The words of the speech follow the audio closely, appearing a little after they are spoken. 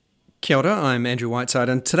Kia ora, I'm Andrew Whiteside,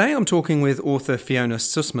 and today I'm talking with author Fiona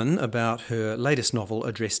Sussman about her latest novel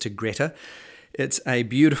addressed to Greta. It's a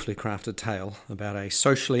beautifully crafted tale about a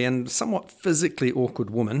socially and somewhat physically awkward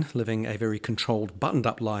woman living a very controlled,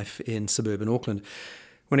 buttoned-up life in suburban Auckland.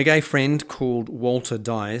 When a gay friend called Walter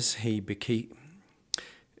dies, he bequeaths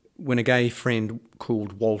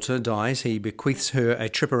her a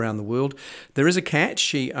trip around the world. There is a catch.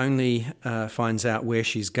 She only finds out where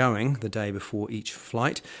she's going the day before each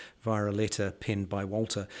flight via a letter penned by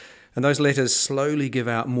Walter. And those letters slowly give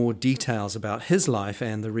out more details about his life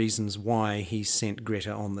and the reasons why he sent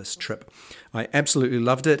Greta on this trip. I absolutely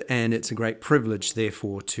loved it, and it's a great privilege,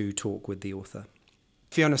 therefore, to talk with the author.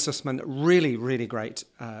 Fiona Sussman, really, really great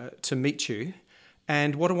to meet you.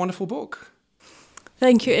 And what a wonderful book.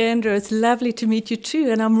 Thank you, Andrew. It's lovely to meet you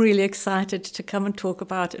too, and I'm really excited to come and talk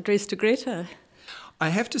about Address to Greta. I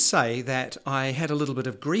have to say that I had a little bit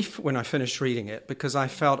of grief when I finished reading it because I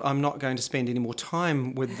felt I'm not going to spend any more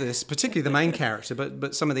time with this, particularly the main character,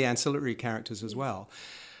 but some of the ancillary characters as well,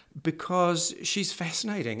 because she's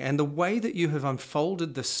fascinating. And the way that you have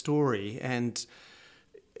unfolded the story, and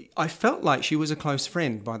I felt like she was a close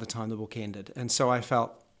friend by the time the book ended. And so I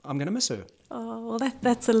felt I'm going to miss her. Oh, well,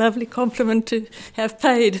 that's a lovely compliment to have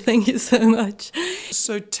paid. Thank you so much.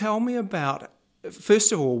 So tell me about,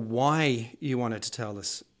 first of all, why you wanted to tell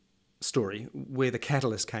this story, where the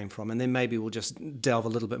catalyst came from, and then maybe we'll just delve a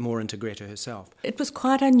little bit more into Greta herself. It was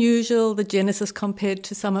quite unusual, the genesis, compared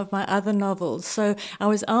to some of my other novels. So I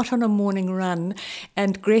was out on a morning run,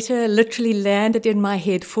 and Greta literally landed in my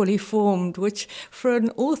head fully formed, which for an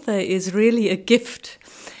author is really a gift.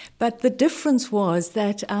 But the difference was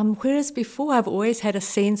that whereas before I've always had a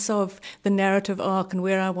sense of the narrative arc and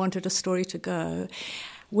where I wanted a story to go,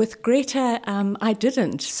 with Greta, I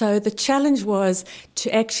didn't. So the challenge was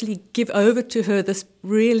to actually give over to her this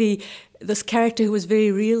character who was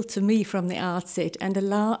very real to me from the outset, and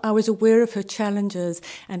I was aware of her challenges,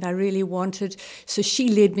 and I really wanted, so she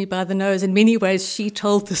led me by the nose. In many ways, she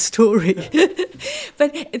told the story.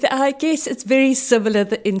 But I guess it's very similar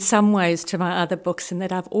in some ways to my other books in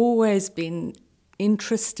that I've always been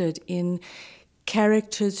interested in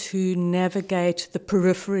characters who navigate the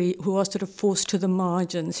periphery, who are sort of forced to the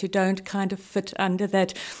margins, who don't kind of fit under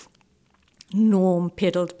that norm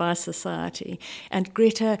peddled by society. And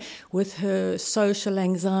Greta, with her social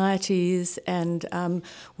anxieties and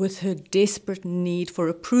with her desperate need for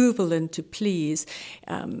approval and to please,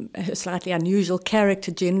 her slightly unusual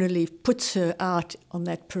character generally puts her out on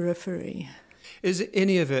that periphery. Is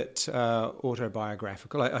any of it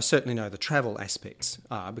autobiographical? I certainly know the travel aspects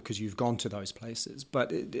are because you've gone to those places,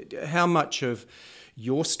 but how much of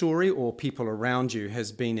your story or people around you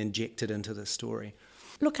has been injected into the story?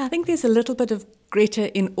 Look, I think there's a little bit of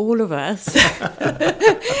Greta in all of us.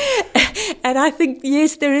 And I think,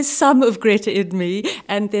 yes, there is some of Greta in me,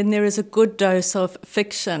 and then there is a good dose of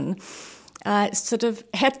fiction. I sort of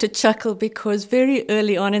had to chuckle because very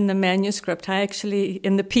early on in the manuscript,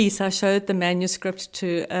 in the piece, I showed the manuscript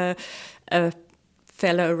to a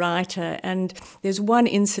fellow writer, and there's one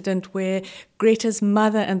incident where Greta's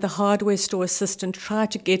mother and the hardware store assistant try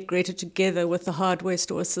to get Greta together with the hardware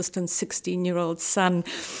store assistant's 16-year-old son,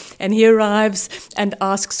 and he arrives and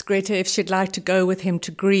asks Greta if she'd like to go with him to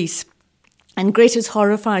Greece. And Greta's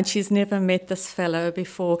horrified. She's never met this fellow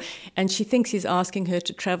before, and she thinks he's asking her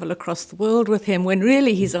to travel across the world with him, when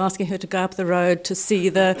really he's asking her to go up the road to see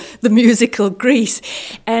the musical Grease.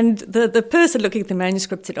 And the person looking at the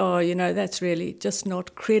manuscript said, that's really just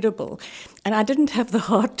not credible. And I didn't have the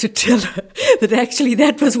heart to tell her that actually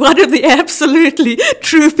that was one of the absolutely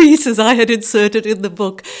true pieces I had inserted in the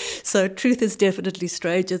book. So truth is definitely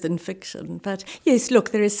stranger than fiction. But yes,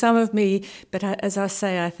 look, there is some of me, but as I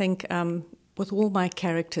say, I think with all my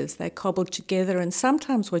characters, they're cobbled together, and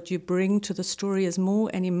sometimes what you bring to the story is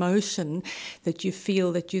more an emotion that you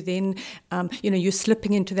feel, that you then, you're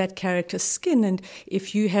slipping into that character's skin, and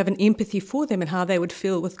if you have an empathy for them and how they would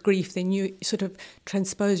feel with grief, then you sort of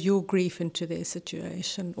transpose your grief into their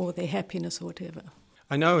situation or their happiness or whatever.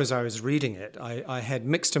 I know as I was reading it, I had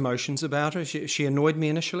mixed emotions about her. She annoyed me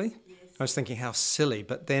initially. Yes. I was thinking how silly,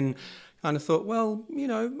 but then kind of thought, well,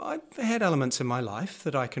 I've had elements in my life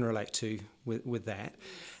that I can relate to with that.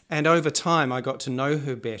 And over time, I got to know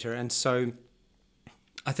her better. And so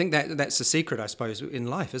I think that's the secret, I suppose, in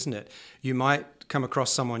life, isn't it? You might come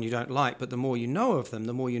across someone you don't like, but the more you know of them,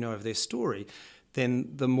 the more you know of their story,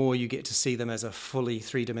 then the more you get to see them as a fully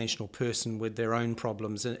three-dimensional person with their own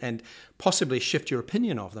problems and possibly shift your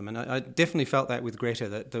opinion of them. And I definitely felt that with Greta,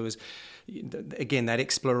 that there was, again, that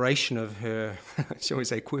exploration of her, shall we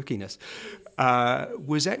say, quirkiness,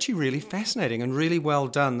 was actually really fascinating and really well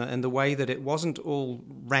done, and the way that it wasn't all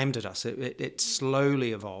rammed at us. It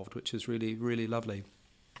slowly evolved, which is really, really lovely.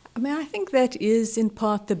 I mean, I think that is in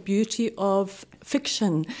part the beauty of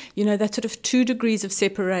fiction, that sort of 2 degrees of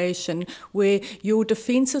separation where your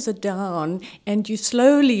defences are down and you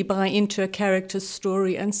slowly buy into a character's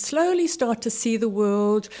story and slowly start to see the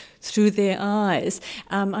world through their eyes.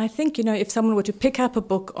 I think, if someone were to pick up a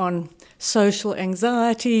book on social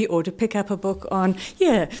anxiety or to pick up a book on,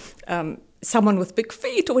 someone with big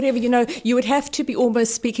feet or whatever, you would have to be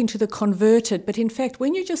almost speaking to the converted. But in fact,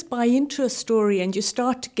 when you just buy into a story and you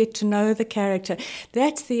start to get to know the character,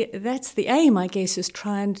 that's the aim, I guess, is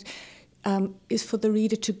is for the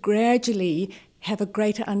reader to gradually have a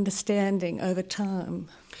greater understanding over time.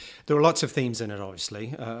 There are lots of themes in it,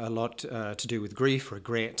 obviously, a lot to do with grief,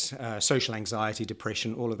 regret, social anxiety,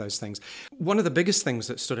 depression, all of those things. One of the biggest things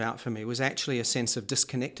that stood out for me was actually a sense of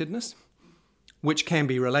disconnectedness, which can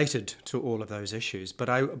be related to all of those issues. But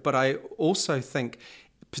I also think,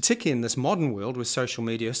 particularly in this modern world with social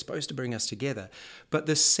media supposed to bring us together, but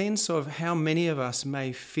the sense of how many of us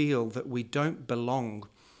may feel that we don't belong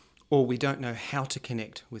or we don't know how to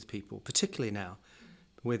connect with people, particularly now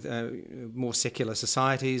with more secular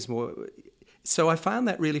societies. So I found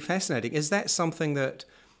that really fascinating. Is that something that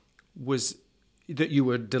you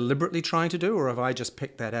were deliberately trying to do, or have I just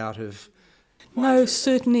picked that out of... No,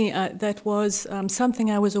 certainly that was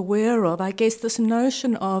something I was aware of. I guess this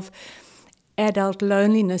notion of adult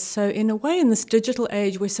loneliness. So in a way, in this digital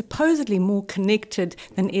age, we're supposedly more connected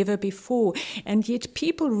than ever before, and yet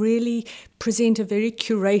people really present a very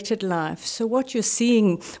curated life. So what you're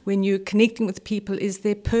seeing when you're connecting with people is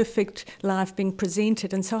their perfect life being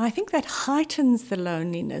presented, and so I think that heightens the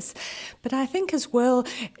loneliness. But I think as well,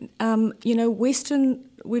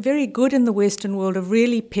 we're very good in the Western world of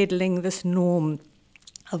really peddling this norm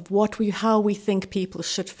of how we think people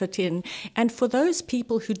should fit in. And for those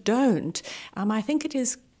people who don't, I think it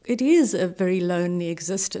is a very lonely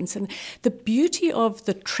existence. And the beauty of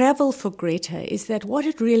the travel for Greta is that what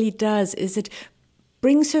it really does is it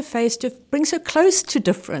brings her close to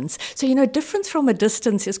difference. So, difference from a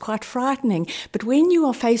distance is quite frightening. But when you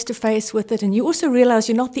are face to face with it, and you also realize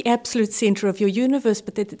you're not the absolute center of your universe,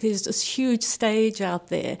 but that there's this huge stage out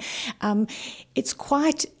there, it's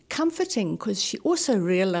quite comforting, because she also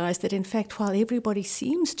realized that, in fact, while everybody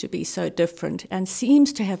seems to be so different and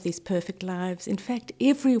seems to have these perfect lives, in fact,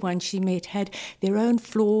 everyone she met had their own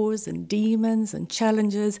flaws and demons and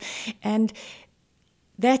challenges. And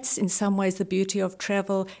that's in some ways the beauty of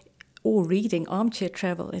travel or reading, armchair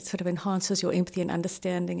travel. It sort of enhances your empathy and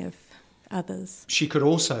understanding of others. She could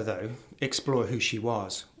also, though, explore who she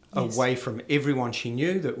was, yes, away from everyone she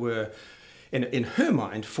knew that were, in her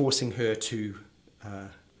mind, forcing her to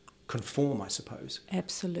conform, I suppose.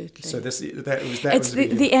 Absolutely. So it's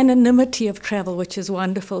the anonymity of travel, which is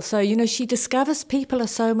wonderful. So, she discovers people are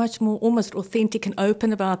so much more almost authentic and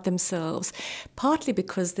open about themselves, partly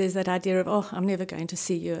because there's that idea of, I'm never going to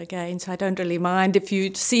see you again, so I don't really mind if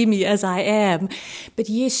you see me as I am. But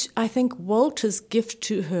yes, I think Walter's gift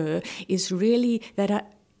to her is really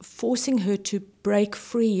that forcing her to break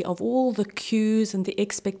free of all the cues and the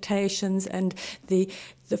expectations and the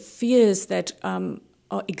fears that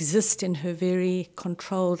exist in her very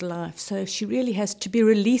controlled life. So she really has to be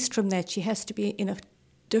released from that. She has to be in a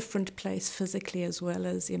different place physically as well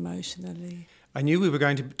as emotionally. I knew we were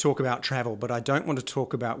going to talk about travel, but I don't want to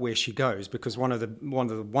talk about where she goes, because one of the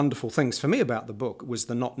wonderful things for me about the book was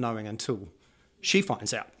the not knowing until she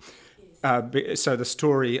finds out. So the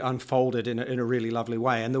story unfolded in a really lovely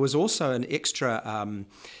way. And there was also an extra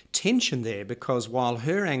tension there, because while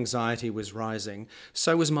her anxiety was rising,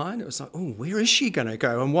 so was mine. It was like, where is she going to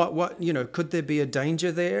go? And what could there be a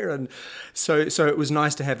danger there? And so it was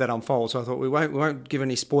nice to have that unfold. So I thought we won't give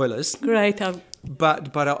any spoilers. Great.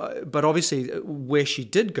 But obviously where she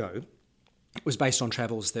did go was based on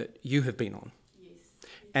travels that you have been on.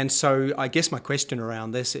 And so I guess my question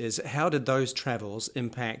around this is, how did those travels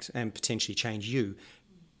impact and potentially change you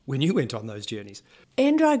when you went on those journeys?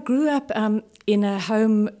 Andrew, I grew up in a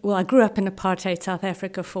home, I grew up in apartheid South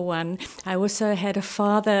Africa for one. I also had a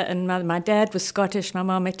father and mother. My dad was Scottish, my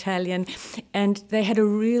mum Italian, and they had a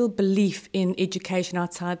real belief in education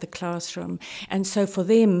outside the classroom. And so for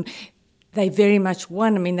them, they very much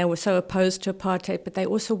they were so opposed to apartheid, but they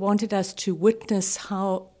also wanted us to witness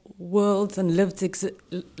how worlds and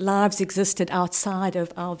lives existed outside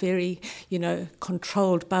of our very,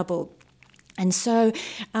 controlled bubble. And so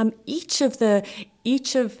each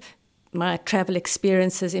of my travel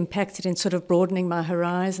experiences impacted in sort of broadening my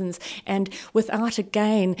horizons, and without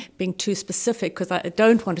again being too specific, because I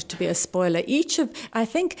don't want it to be a spoiler, I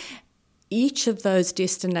think each of those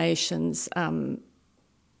destinations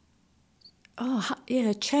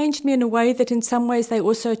changed me in a way that in some ways they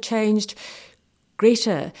also changed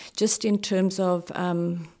Greta, just in terms of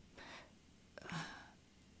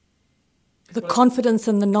the confidence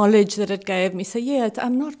and the knowledge that it gave me. So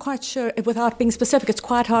I'm not quite sure, without being specific, it's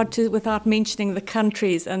quite hard to, without mentioning the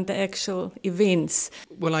countries and the actual events.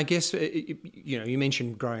 Well, I guess, you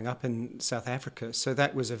mentioned growing up in South Africa, so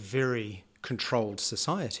that was a very controlled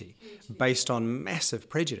society based on massive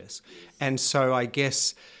prejudice. And so I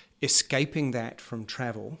guess escaping that from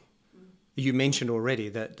travel, you mentioned already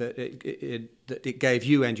that it gave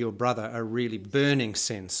you and your brother a really burning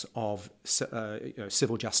sense of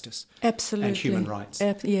civil justice, absolutely, and human rights.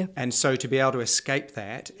 And so to be able to escape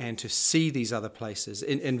that and to see these other places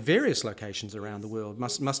in various locations around the world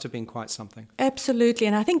must have been quite something. Absolutely,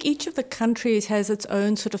 and I think each of the countries has its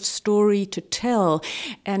own sort of story to tell.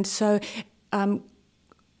 And so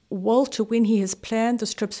Walter, when he has planned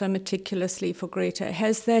this trip so meticulously for Greta,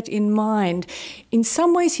 has that in mind. In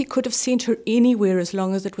some ways, he could have sent her anywhere as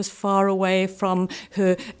long as it was far away from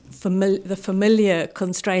her the familiar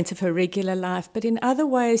constraints of her regular life. But in other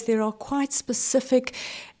ways, there are quite specific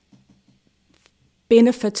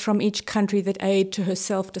benefits from each country that aid to her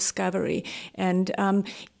self-discovery. And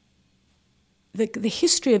the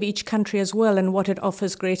history of each country as well and what it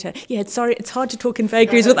offers Greta. It's hard to talk in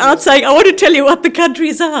vagaries without saying, I want to tell you what the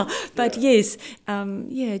countries are. But yes,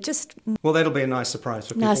 just... Well, that'll be a nice surprise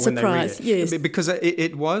for people when they read it. Yes. Because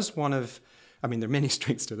it was one of... I mean, there are many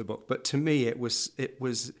strengths to the book, but to me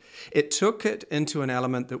it took it into an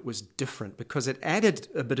element that was different because it added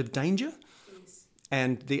a bit of danger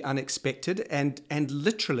and the unexpected, and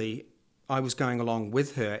literally I was going along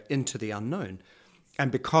with her into the unknown. And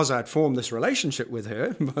because I'd formed this relationship with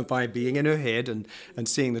her by being in her head and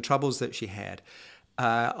seeing the troubles that she had,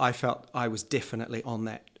 I felt I was definitely on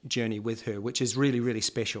that journey with her, which is really, really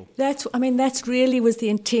special. That's really was the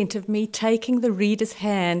intent of me taking the reader's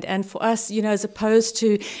hand, and for us, as opposed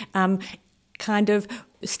to kind of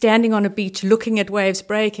standing on a beach looking at waves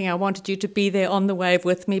breaking, I wanted you to be there on the wave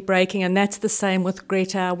with me breaking, and that's the same with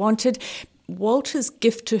Greta. I wanted Walter's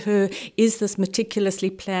gift to her is this meticulously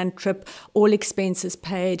planned trip, all expenses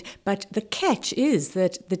paid, but the catch is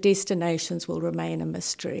that the destinations will remain a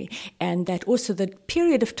mystery and that also the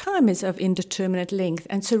period of time is of indeterminate length.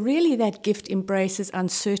 And so really that gift embraces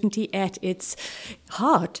uncertainty at its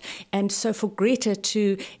heart. And so for Greta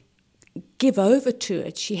to give over to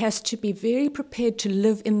it, she has to be very prepared to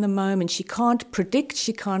live in the moment. She can't predict,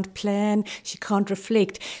 she can't plan, she can't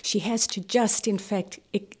reflect. She has to just, in fact,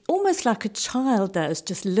 almost like a child does,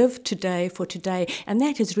 just live today for today. And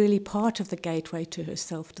that is really part of the gateway to her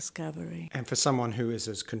self-discovery. And for someone who is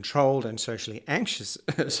as controlled and socially anxious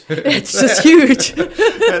as her, it's just huge.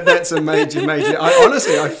 That's a major.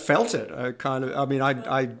 I felt it. I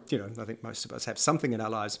think most of us have something in our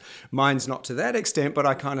lives. Mine's not to that extent, but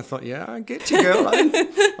I kind of thought, I get you, girl.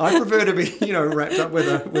 I prefer to be, wrapped up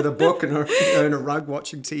with a book and in a rug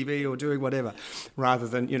watching TV or doing whatever, rather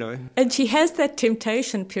than, And she has that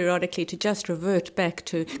temptation periodically to just revert back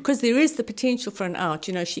to, because there is the potential for an out.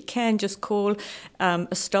 She can just call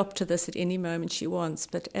a stop to this at any moment she wants.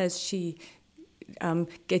 But as she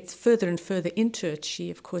gets further and further into it, she,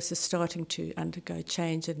 of course, is starting to undergo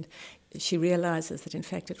change, and she realizes that, in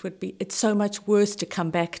fact, it's so much worse to come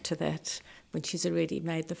back to that when she's already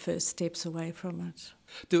made the first steps away from it.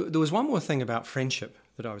 There was one more thing about friendship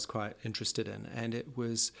that I was quite interested in, and it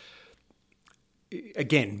was,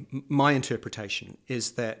 again, my interpretation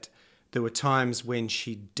is that there were times when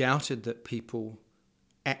she doubted that people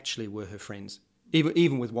actually were her friends.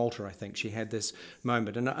 Even with Walter, I think, she had this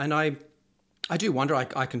moment. And I do wonder,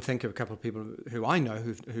 I can think of a couple of people who I know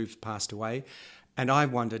who've passed away, and I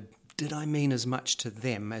wondered, did I mean as much to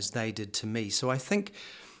them as they did to me? So I think,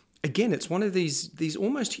 again, it's one of these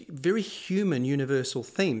almost very human, universal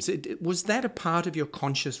themes. Was that a part of your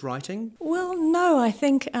conscious writing? Well, no, I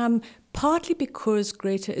think partly because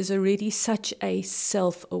Greta is already such a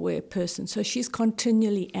self-aware person, so she's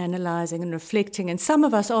continually analysing and reflecting, and some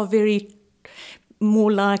of us are very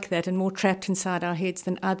more like that and more trapped inside our heads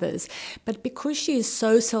than others. But because she is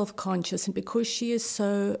so self-conscious and because she is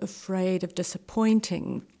so afraid of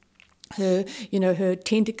disappointing, her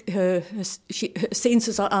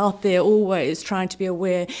senses are out there always trying to be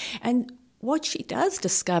aware. And what she does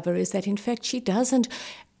discover is that, in fact, she doesn't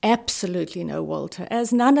absolutely know Walter,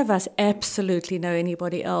 as none of us absolutely know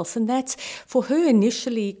anybody else. And that's, for her,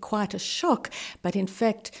 initially quite a shock. But in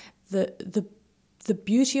fact, the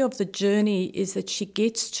beauty of the journey is that she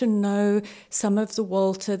gets to know some of the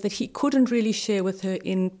Walter that he couldn't really share with her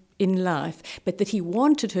in life, but that he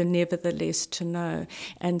wanted her nevertheless to know.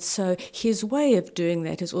 And so his way of doing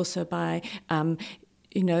that is also by,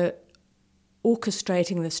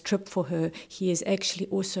 orchestrating this trip for her. He is actually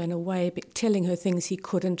also, in a way, telling her things he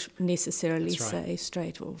couldn't necessarily say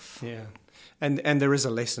straight off. Yeah. And there is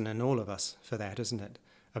a lesson in all of us for that, isn't it?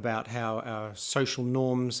 About how our social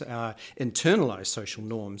norms, our internalized social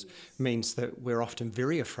norms, means that we're often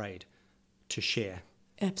very afraid to share.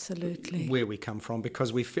 Absolutely. Where we come from,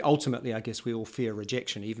 because ultimately, I guess, we all fear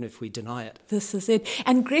rejection, even if we deny it. This is it.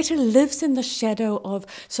 And Greta lives in the shadow of,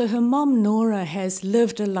 so her mom, Nora, has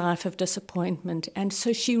lived a life of disappointment. And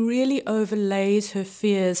so she really overlays her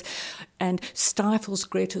fears and stifles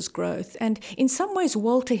Greta's growth. And in some ways,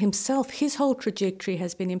 Walter himself, his whole trajectory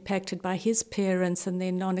has been impacted by his parents and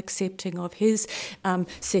their non-accepting of his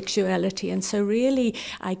sexuality. And so really,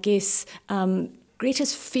 I guess,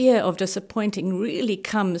 Greta's fear of disappointing really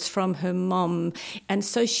comes from her mom. And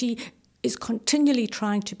so she is continually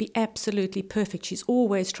trying to be absolutely perfect. She's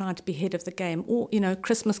always trying to be ahead of the game. Or,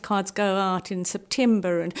 Christmas cards go out in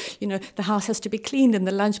September and, the house has to be cleaned and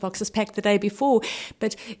the lunchbox is packed the day before.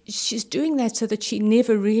 But she's doing that so that she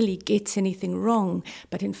never really gets anything wrong.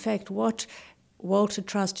 But in fact, what Walter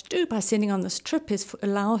tries to do by sending on this trip is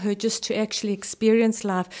allow her just to actually experience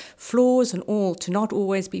life, flaws and all, to not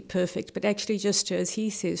always be perfect, but actually just to, as he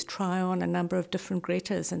says, try on a number of different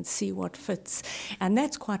Gretas and see what fits. And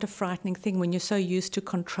that's quite a frightening thing when you're so used to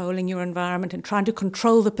controlling your environment and trying to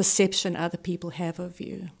control the perception other people have of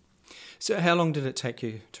you. So how long did it take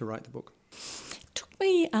you to write the book? It took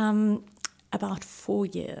me about 4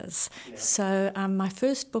 years. Yeah. So my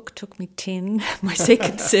first book took me 10, my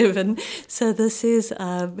second 7. So this is,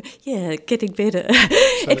 getting better.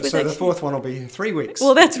 So the fourth one will be 3 weeks.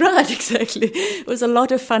 Well, that's right, exactly. It was a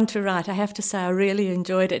lot of fun to write. I have to say I really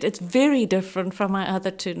enjoyed it. It's very different from my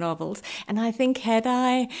other 2 novels. And I think had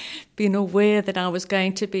I been aware that I was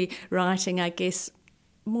going to be writing, I guess,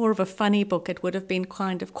 more of a funny book, it would have been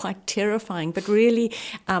kind of quite terrifying. But really,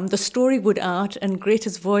 the story would out, and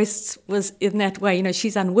Greta's voice was in that way.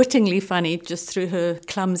 She's unwittingly funny just through her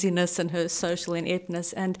clumsiness and her social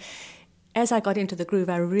ineptness. And as I got into the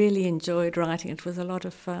groove, I really enjoyed writing. It was a lot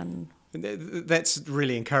of fun. That's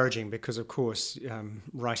really encouraging because, of course,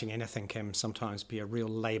 writing anything can sometimes be a real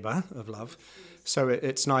labour of love. So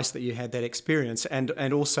it's nice that you had that experience and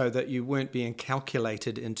also that you weren't being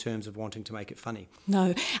calculated in terms of wanting to make it funny.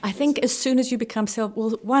 No, I think as soon as you become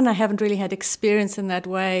I haven't really had experience in that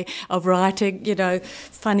way of writing,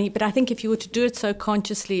 funny. But I think if you were to do it so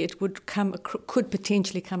consciously, it would could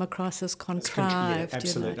potentially come across as contrived. Yeah,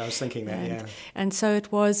 absolutely. I was thinking that, yeah. And so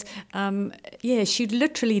it was, she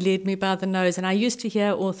literally led me by the nose. And I used to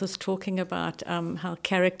hear authors talking about how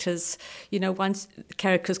characters, once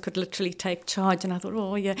characters could literally take charge. And I thought,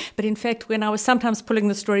 oh, yeah. But in fact, when I was sometimes pulling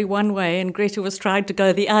the story one way and Greta was trying to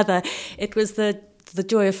go the other, it was the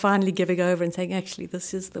joy of finally giving over and saying, actually,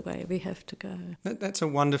 this is the way we have to go. That's a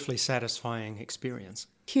wonderfully satisfying experience.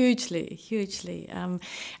 Hugely.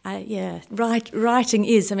 Writing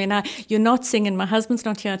is. You're not singing. My husband's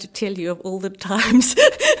not here to tell you of all the times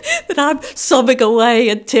that I'm sobbing away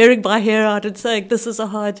and tearing my hair out and saying, this is a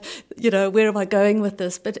hard, where am I going with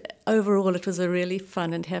this? But overall, it was a really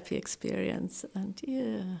fun and happy experience. And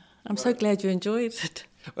I'm so glad you enjoyed it.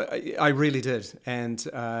 I really did, and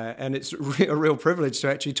it's a real privilege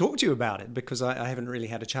to actually talk to you about it because I haven't really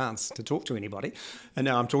had a chance to talk to anybody, and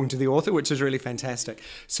now I'm talking to the author, which is really fantastic.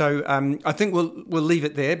 So I think we'll leave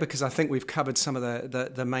it there because I think we've covered some of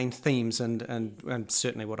the main themes and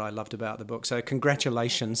certainly what I loved about the book. So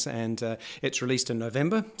congratulations, and it's released in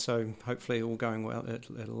November, so hopefully all going well.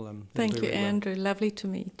 It'll Thank do you, really well. Andrew. Lovely to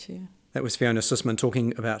meet you. That was Fiona Sussman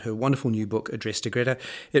talking about her wonderful new book, Addressed to Greta.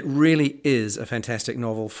 It really is a fantastic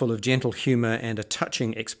novel full of gentle humour and a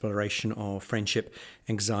touching exploration of friendship,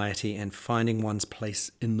 anxiety and finding one's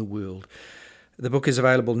place in the world. The book is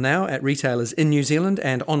available now at retailers in New Zealand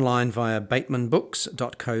and online via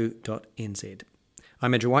batemanbooks.co.nz.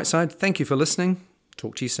 I'm Andrew Whiteside. Thank you for listening.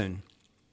 Talk to you soon.